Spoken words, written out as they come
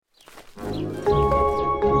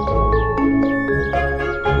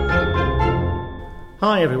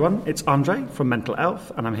Hi everyone, it's Andre from Mental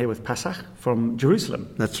Health, and I'm here with Pesach from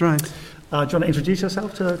Jerusalem. That's right. Do you want to introduce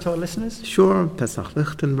yourself to our listeners? Sure. Pesach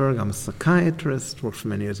Lichtenberg. I'm a psychiatrist, worked for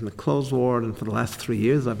many years in the closed ward, and for the last 3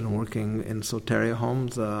 years I've been working in Soteria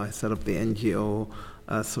homes. I set up the NGO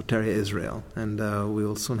Soteria Israel, and we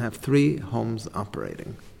will soon have 3 homes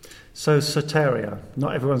operating. So Soteria,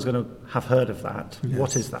 not everyone's going to have heard of that. Yes.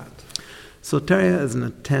 What is that? Soteria is an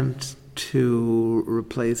attempt to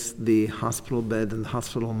replace the hospital bed and the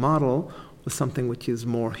hospital model with something which is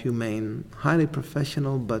more humane, highly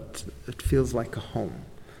professional, but it feels like a home.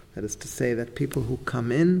 That is to say that people who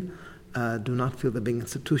come in do not feel they're being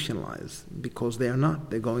institutionalized, because they are not.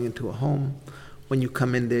 They're going into a home. When you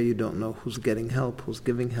come in there, you don't know who's getting help, who's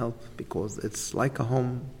giving help, because it's like a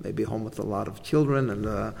home, maybe a home with a lot of children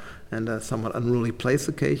and a somewhat unruly place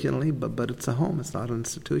occasionally, but it's a home, it's not an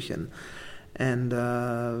institution. And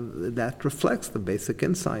that reflects the basic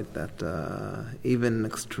insight that even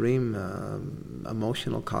extreme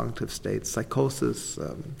emotional cognitive states, psychosis,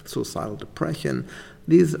 suicidal depression,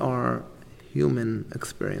 these are human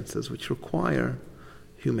experiences which require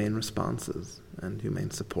humane responses and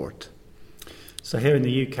humane support. So here in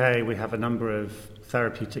the UK we have a number of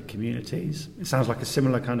therapeutic communities. It sounds like a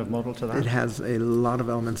similar kind of model to that. It has a lot of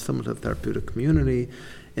elements similar to the therapeutic community,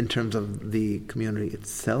 in terms of the community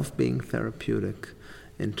itself being therapeutic,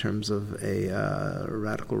 in terms of a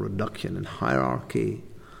radical reduction in hierarchy,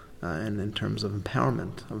 and in terms of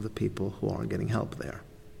empowerment of the people who are getting help there.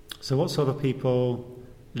 So what sort of people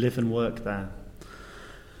live and work there?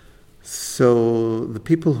 So the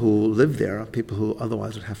people who live there are people who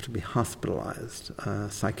otherwise would have to be hospitalized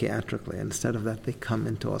psychiatrically. Instead of that, they come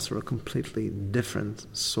into us for a completely different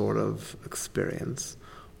sort of experience,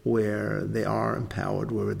 where they are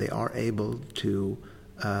empowered, where they are able to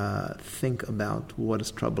think about what is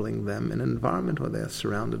troubling them in an environment where they are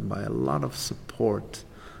surrounded by a lot of support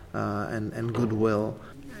and goodwill,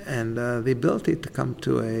 and the ability to come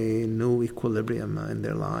to a new equilibrium in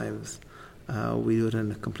their lives. We do it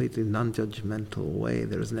in a completely non-judgmental way.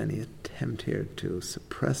 There isn't any attempt here to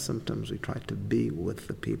suppress symptoms. We try to be with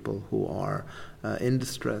the people who are in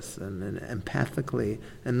distress and empathically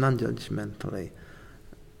and non-judgmentally.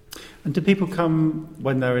 And do people come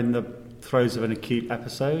when they're in the throes of an acute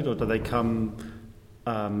episode, or do they come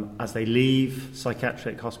as they leave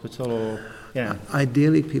psychiatric hospital? Or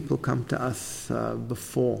Ideally, people come to us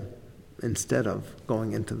before, instead of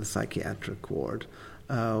going into the psychiatric ward.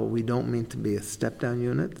 We don't mean to be a step-down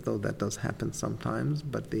unit, though that does happen sometimes,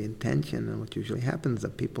 but the intention and what usually happens is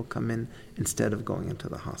that people come in instead of going into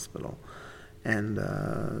the hospital. And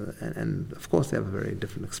of course they have a very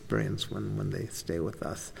different experience when they stay with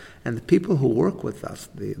us. And the people who work with us,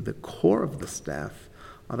 the core of the staff,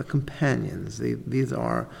 are the companions. These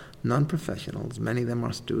are non-professionals. Many of them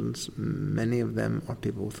are students. Many of them are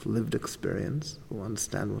people with lived experience who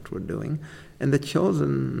understand what we're doing. And they're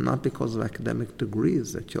chosen not because of academic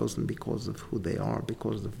degrees. They're chosen because of who they are,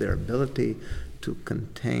 because of their ability to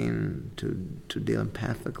contain, to deal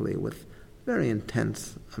empathically with very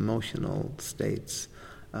intense emotional states,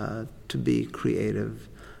 to be creative,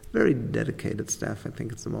 very dedicated staff. I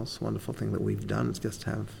think it's the most wonderful thing that we've done, is just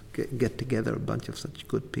get together a bunch of such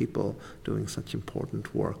good people doing such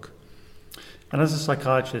important work. And as a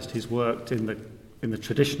psychiatrist who's worked in the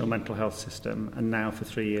traditional mental health system and now for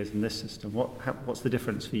 3 years in this system, what's the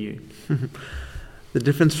difference for you? The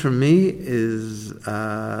difference for me is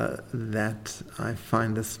that I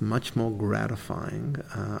find this much more gratifying.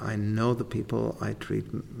 I know the people I treat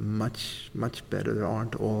much, much better. There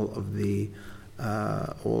aren't all of the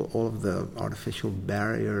artificial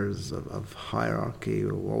barriers of hierarchy.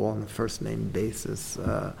 We're all on a first-name basis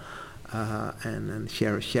and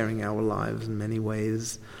sharing our lives in many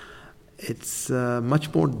ways. It's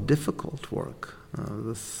much more difficult work.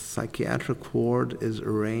 The psychiatric ward is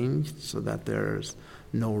arranged so that there's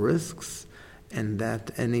no risks and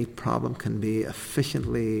that any problem can be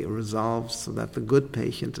efficiently resolved, so that the good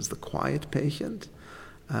patient is the quiet patient.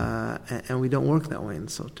 And we don't work that way in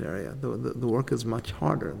Soteria. The work is much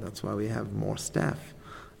harder. That's why we have more staff.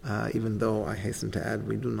 Even though, I hasten to add,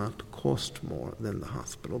 we do not cost more than the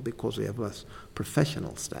hospital because we have less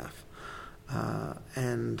professional staff.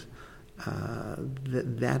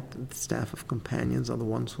 That staff of companions are the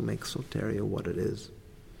ones who make Soteria what it is.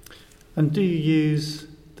 And do you use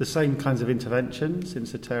the same kinds of interventions in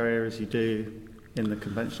Soteria as you do in the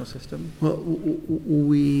conventional system? Well,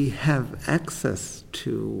 we have access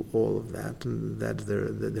to all of that, and that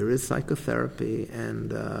there is psychotherapy,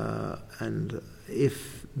 and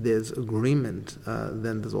if there's agreement,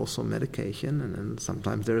 then there's also medication, and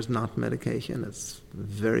sometimes there is not medication. It's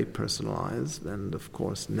very personalized and, of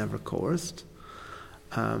course, never coerced.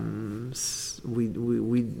 What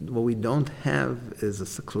we don't have is a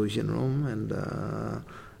seclusion room, and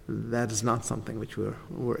that is not something which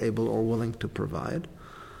we're able or willing to provide.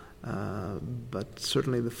 But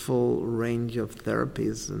certainly the full range of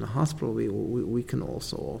therapies in the hospital we can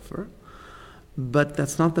also offer. But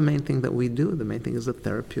that's not the main thing that we do. The main thing is the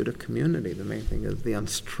therapeutic community. The main thing is the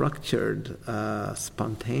unstructured,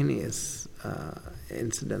 spontaneous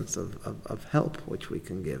incidents of help which we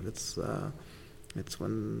can give. It's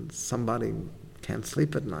when somebody can't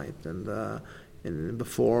sleep at night, and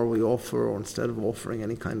before we offer, or instead of offering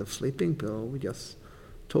any kind of sleeping pill, we just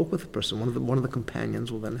talk with the person. One of the companions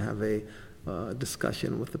will then have a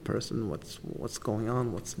discussion with the person. What's going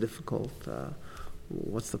on? What's difficult?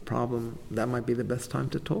 What's the problem? That might be the best time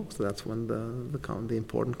to talk. So that's when the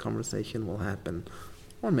important conversation will happen.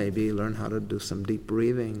 Or maybe learn how to do some deep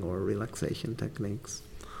breathing or relaxation techniques.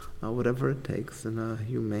 Whatever it takes in a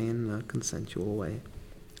humane, consensual way.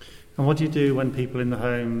 And what do you do when people in the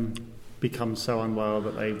home become so unwell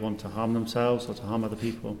that they want to harm themselves or to harm other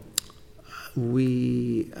people?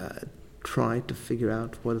 We try to figure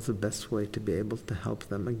out what is the best way to be able to help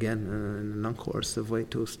them, again, in a non-coercive way,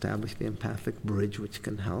 to establish the empathic bridge which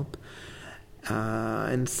can help.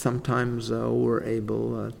 And sometimes we're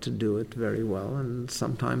able to do it very well, and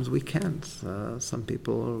sometimes we can't. Some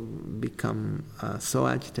people become so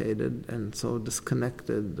agitated and so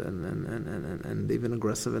disconnected and even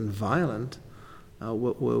aggressive and violent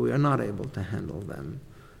where we are not able to handle them.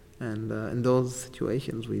 And in those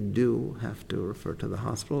situations, we do have to refer to the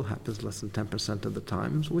hospital. It happens less than 10% of the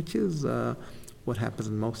times, which is what happens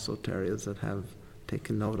in most soterias that have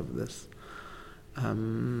taken note of this.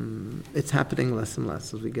 It's happening less and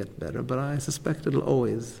less as we get better, but I suspect it'll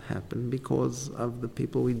always happen because of the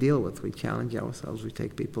people we deal with. We challenge ourselves. We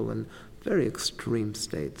take people in very extreme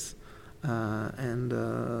states,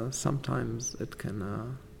 and sometimes it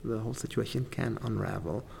can, the whole situation can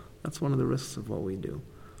unravel. That's one of the risks of what we do.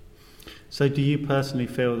 So do you personally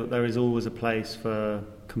feel that there is always a place for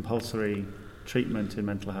compulsory treatment in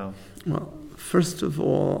mental health? Well, first of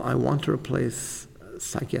all, I want to replace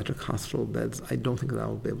psychiatric hospital beds. I don't think that I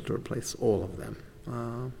will be able to replace all of them.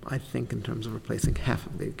 I think in terms of replacing half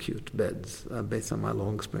of the acute beds, based on my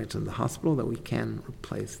long experience in the hospital, that we can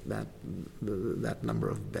replace that number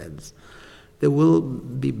of beds. There will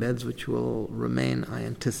be beds which will remain, I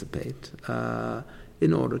anticipate,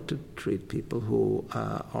 in order to treat people who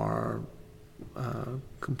are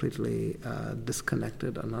completely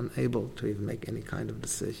disconnected and unable to even make any kind of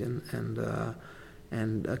decision.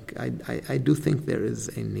 And I do think there is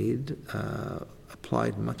a need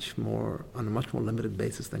applied much more on a much more limited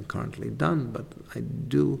basis than currently done. But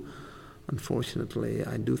unfortunately,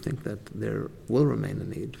 I do think that there will remain a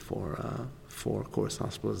need for coerced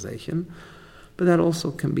hospitalization. But that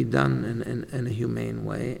also can be done in a humane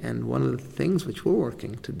way. And one of the things which we're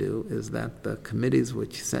working to do is that the committees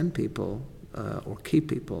which send people or keep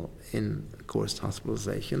people in coerced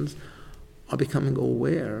hospitalizations are becoming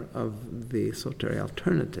aware of the soteria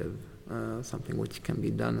alternative, something which can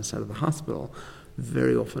be done instead of the hospital.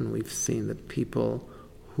 Very often we've seen that people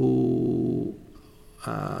who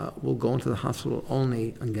will go into the hospital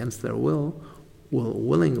only against their will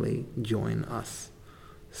willingly join us.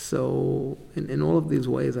 So in all of these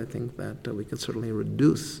ways, I think that we can certainly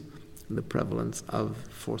reduce the prevalence of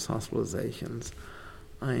forced hospitalizations.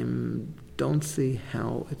 I don't see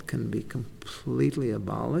how it can be completely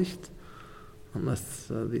abolished unless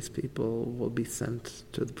these people will be sent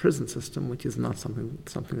to the prison system, which is not something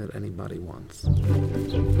that anybody wants.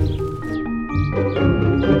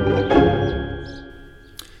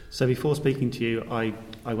 So before speaking to you, I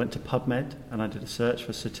went to PubMed and I did a search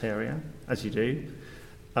for soteria, as you do.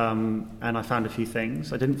 And I found a few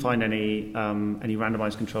things. I didn't find any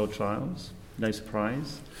randomized controlled trials, no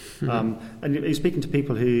surprise. And you're speaking to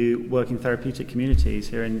people who work in therapeutic communities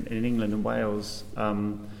here in England and Wales. There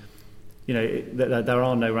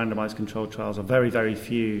are no randomized controlled trials, or very, very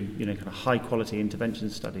few, kind of high quality intervention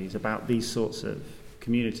studies about these sorts of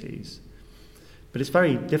communities. But it's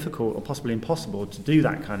very difficult, or possibly impossible, to do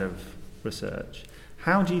that kind of research.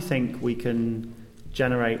 How do you think we can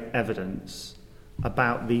generate evidence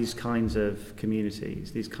about these kinds of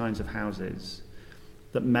communities, these kinds of houses,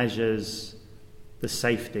 that measures the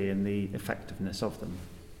safety and the effectiveness of them?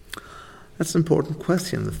 That's an important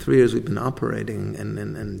question. The 3 years we've been operating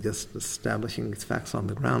and just establishing these facts on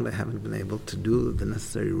the ground, I haven't been able to do the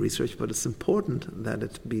necessary research, but it's important that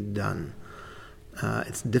it be done.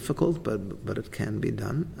 It's difficult, but it can be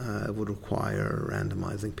done. It would require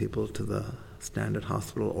randomizing people to the standard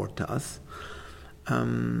hospital or to us.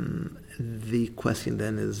 The question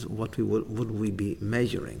then is what would we be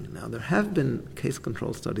measuring? Now, there have been case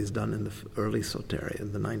control studies done in the early Soteria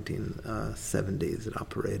in the 1970s. It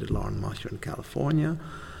operated Lauren Mosher in California.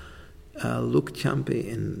 Luc Ciampi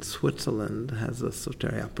in Switzerland has a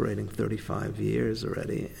Soteria operating 35 years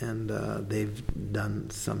already, and they've done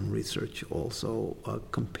some research also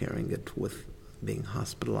comparing it with being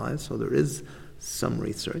hospitalized. So there is some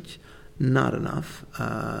research, not enough.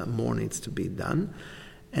 More needs to be done.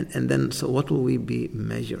 And then, so what will we be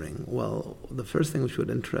measuring? Well, the first thing which would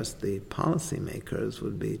interest the policymakers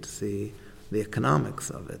would be to see the economics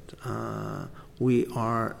of it. We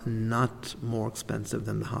are not more expensive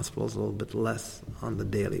than the hospitals, a little bit less on the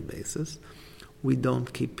daily basis. We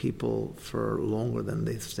don't keep people for longer than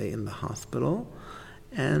they stay in the hospital.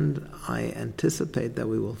 And I anticipate that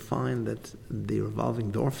we will find that the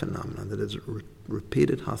revolving door phenomenon, that is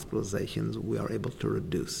repeated hospitalizations, we are able to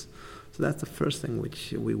reduce. So that's the first thing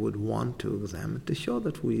which we would want to examine to show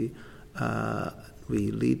that we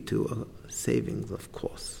lead to a savings of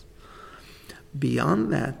costs.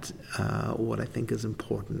 Beyond that, what I think is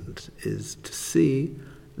important is to see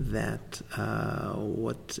that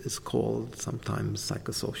what is called sometimes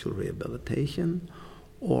psychosocial rehabilitation,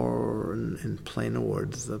 or in plainer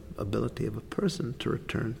words, the ability of a person to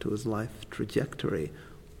return to his life trajectory.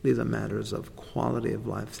 These are matters of quality of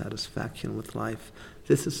life, satisfaction with life.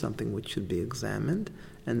 This is something which should be examined,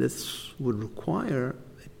 and this would require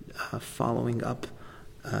following up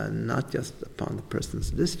not just upon the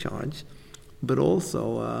person's discharge, but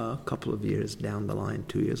also a couple of years down the line,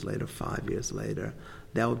 2 years later, 5 years later.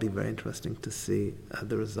 That would be very interesting to see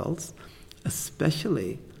the results,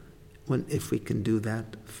 especially if we can do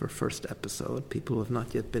that for first episode, people who have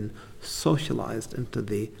not yet been socialized into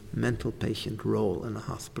the mental patient role in a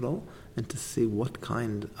hospital, and to see what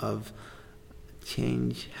kind of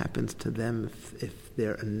change happens to them if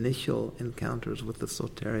their initial encounters with the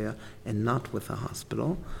Soteria and not with a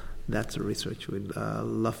hospital. That's a research we'd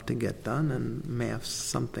love to get done, and may have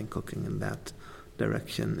something cooking in that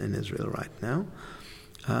direction in Israel right now.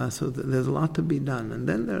 So there's a lot to be done. And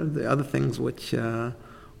then there are the other things which will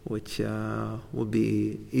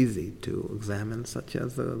be easy to examine, such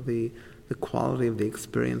as the quality of the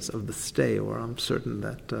experience of the stay, where I'm certain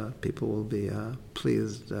that people will be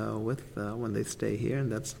pleased with when they stay here, and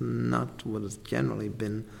that's not what has generally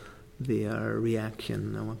been the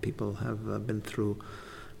reaction when people have been through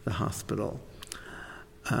the hospital.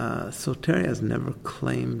 Soteria has never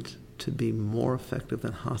claimed to be more effective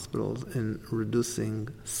than hospitals in reducing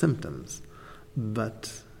symptoms,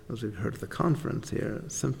 but as we've heard at the conference here,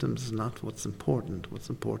 symptoms is not what's important. What's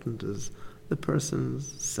important is the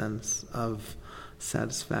person's sense of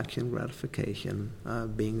satisfaction, gratification,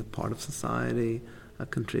 being a part of society,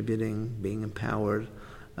 contributing, being empowered.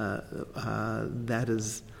 That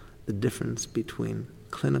is the difference between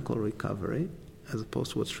clinical recovery as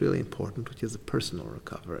opposed to what's really important, which is a personal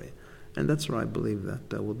recovery. And that's where I believe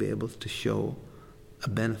that we'll be able to show a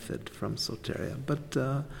benefit from Soteria. But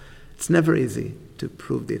it's never easy to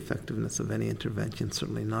prove the effectiveness of any intervention,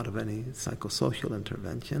 certainly not of any psychosocial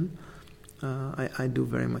intervention. I do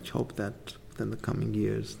very much hope that within the coming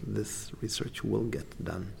years this research will get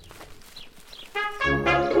done.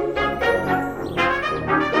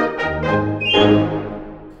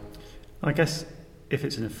 I guess if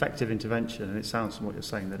it's an effective intervention, and it sounds from what you're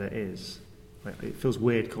saying that it is, it feels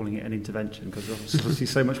weird calling it an intervention because it's obviously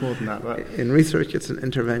so much more than that. But in research, it's an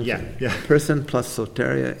intervention. Yeah. Person plus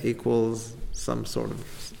Soteria equals some sort of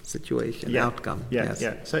situation, outcome. Yeah.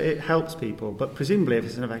 So it helps people, but presumably if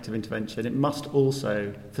it's an effective intervention, it must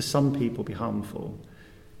also, for some people, be harmful.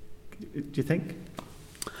 Do you think?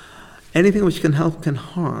 Anything which can help can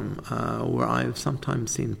harm. Where I've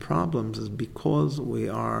sometimes seen problems is because we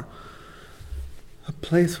are a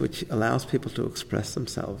place which allows people to express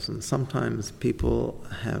themselves, and sometimes people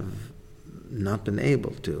have not been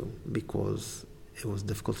able to because it was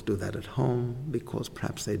difficult to do that at home, because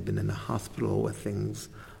perhaps they'd been in a hospital where things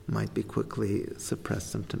might be quickly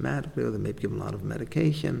suppressed symptomatically, or they may be given a lot of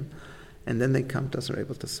medication, and then they come to us and are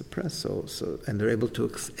able to suppress, and they're able to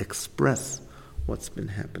express what's been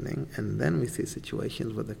happening, and then we see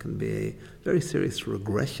situations where there can be a very serious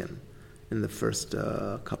regression in the first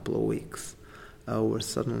couple of weeks. Where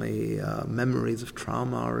suddenly memories of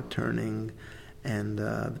trauma are returning, and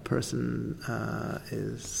the person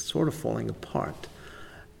is sort of falling apart.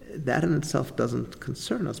 That in itself doesn't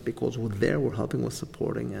concern us because we're helping with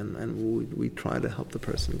supporting, and we try to help the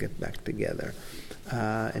person get back together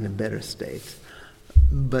in a better state.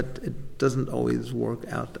 But it doesn't always work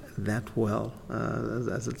out that well,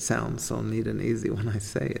 as it sounds so neat and easy when I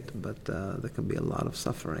say it, but there can be a lot of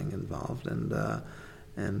suffering involved, and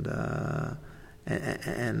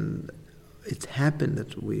it's happened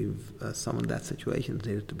that we've someone in that situation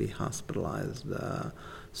needed to be hospitalized.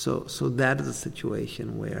 So that is a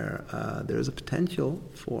situation where there is a potential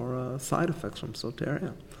for side effects from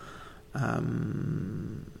Soteria,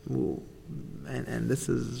 and this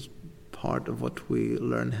is part of what we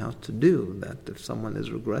learn how to do, that if someone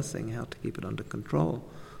is regressing, how to keep it under control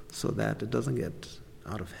so that it doesn't get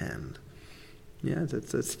out of hand. Yes,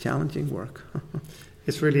 it's challenging work.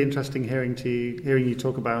 It's really interesting hearing you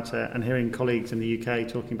talk about it and hearing colleagues in the UK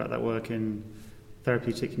talking about that work in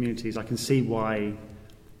therapeutic communities. I can see why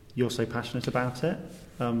you're so passionate about it.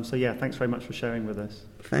 So yeah, thanks very much for sharing with us.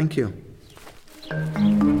 Thank you.